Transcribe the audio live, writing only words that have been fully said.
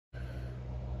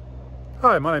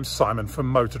Hi, my name's Simon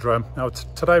from Motodrome. Now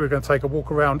today we're going to take a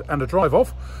walk around and a drive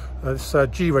off. This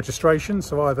G registration,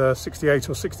 so either 68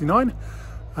 or 69,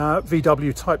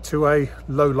 VW Type 2A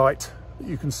low light that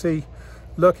you can see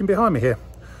lurking behind me here.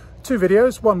 Two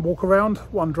videos, one walk around,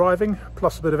 one driving,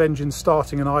 plus a bit of engine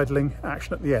starting and idling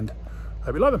action at the end.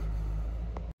 Hope you like them.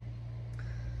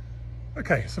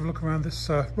 Okay, let's have a look around this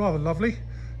rather lovely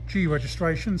G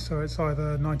registration, so it's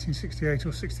either 1968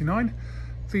 or 69,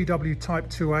 VW Type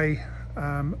 2A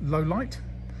low light,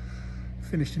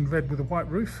 finished in red with a white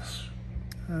roof,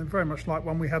 very much like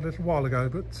one we had a little while ago,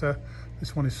 but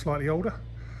this one is slightly older,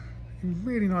 in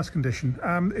really nice condition.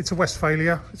 It's a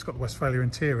Westfalia, it's got the Westfalia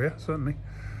interior certainly,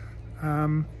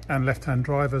 and left-hand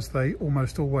drive as they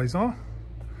almost always are.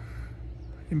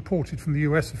 Imported from the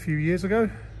US a few years ago.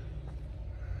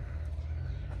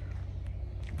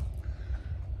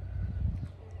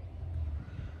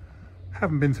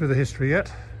 Haven't been through the history yet.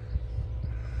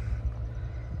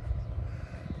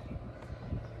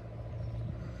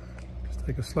 Just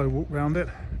take a slow walk around it.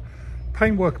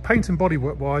 Paint and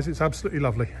bodywork wise, it's absolutely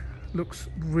lovely. Looks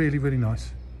really, really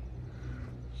nice.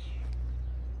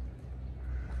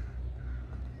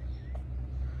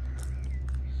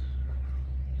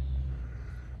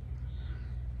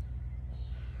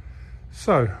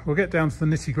 So we'll get down to the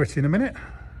nitty-gritty in a minute.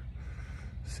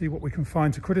 See what we can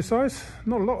find to criticise.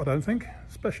 Not a lot, I don't think,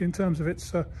 especially in terms of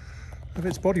its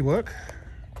bodywork.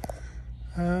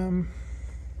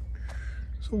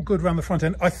 It's all good around the front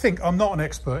end. I think, I'm not an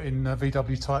expert in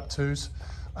VW Type 2s.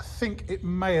 I think it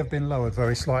may have been lowered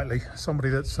very slightly. Somebody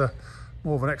that's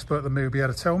more of an expert than me will be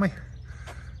able to tell me.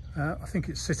 I think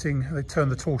it's sitting, they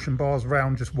turned the torsion bars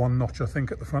round just one notch, I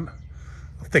think, at the front.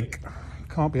 I think.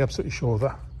 Can't be absolutely sure of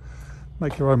that.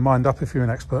 Make your own mind up if you're an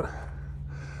expert.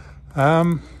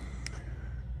 But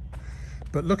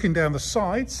looking down the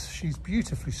sides, she's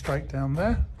beautifully straight down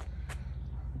there.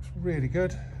 Looks really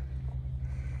good.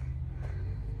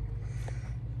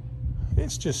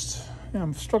 It's just, yeah,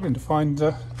 I'm struggling to find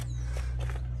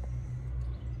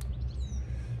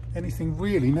anything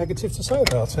really negative to say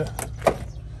about it.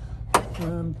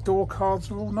 Door cards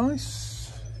are all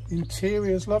nice.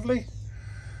 Interior's lovely.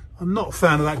 I'm not a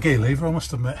fan of that gear lever, I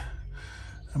must admit.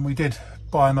 And we did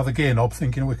buy another gear knob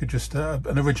thinking we could just,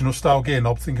 an original style gear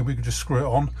knob thinking we could just screw it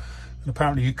on. And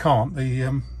apparently you can't.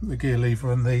 The gear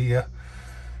lever and the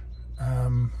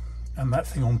and that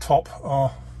thing on top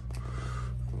are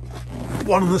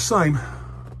one and the same.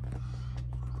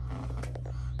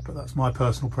 But that's my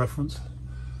personal preference.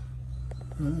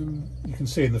 You can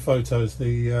see in the photos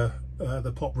the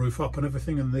pop roof up and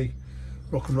everything, and the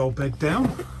rock and roll bed down.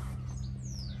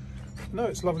 No,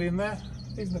 it's lovely in there.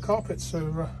 Even the carpets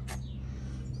are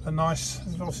nice.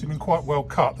 They've obviously been quite well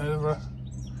cut. They're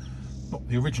not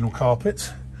the original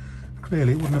carpets.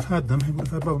 Clearly it wouldn't have had them. It would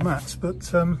have had rubber mats, but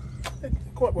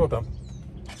quite well done.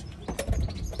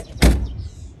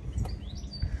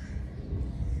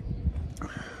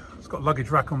 It's got a luggage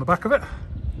rack on the back of it,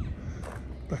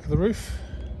 back of the roof.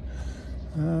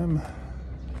 What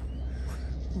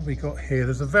have we got here?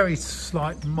 There's a very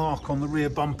slight mark on the rear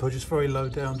bumper, just very low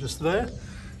down just there.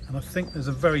 And I think there's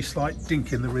a very slight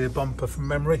dink in the rear bumper from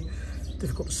memory.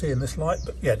 Difficult to see in this light,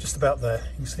 but yeah, just about there.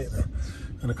 You can see it there.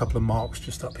 And a couple of marks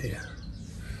just up here.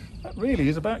 That really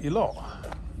is about your lot.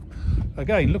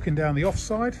 Again, looking down the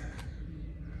offside,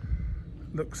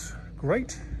 looks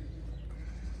great.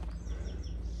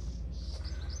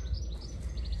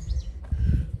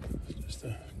 Just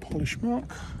a polish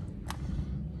mark.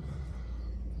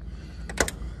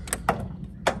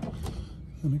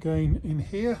 And again in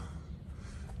here,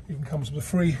 even comes with a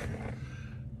free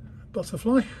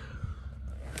butterfly.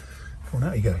 Come on,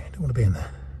 out you go. You don't want to be in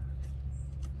there.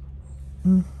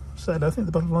 Sad, I think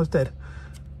the butterfly's dead.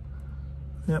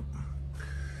 Yep.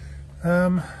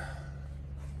 And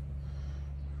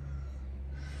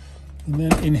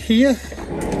then in here,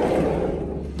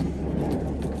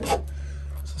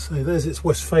 as I say, there's its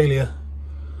Westfalia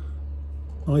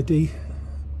ID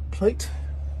plate.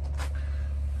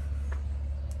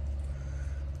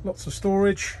 Lots of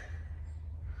storage.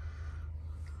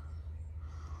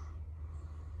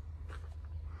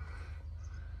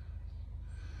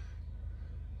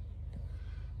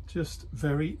 Just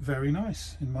very, very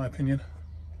nice, in my opinion.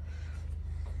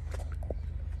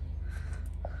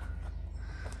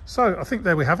 So I think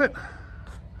there we have it.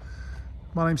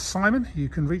 My name's Simon. You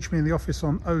can reach me in the office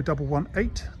on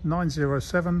 0118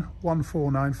 907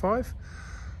 1495.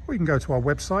 Or you can go to our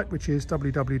website, which is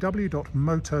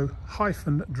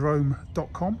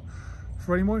www.moto-drome.com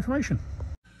for any more information.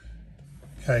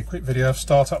 Okay, quick video of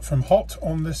startup from hot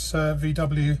on this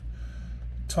VW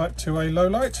Type 2A low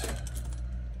light.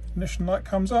 Ignition light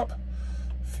comes up,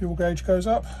 fuel gauge goes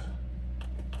up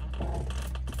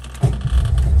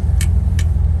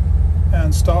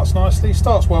and starts nicely.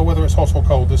 Starts well whether it's hot or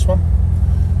cold, this one.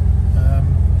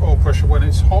 Oil pressure when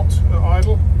it's hot at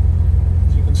idle,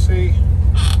 as you can see.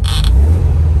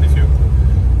 If you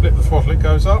flip the throttle it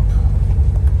goes up.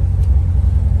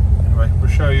 Anyway, we'll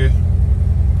show you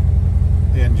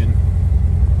the engine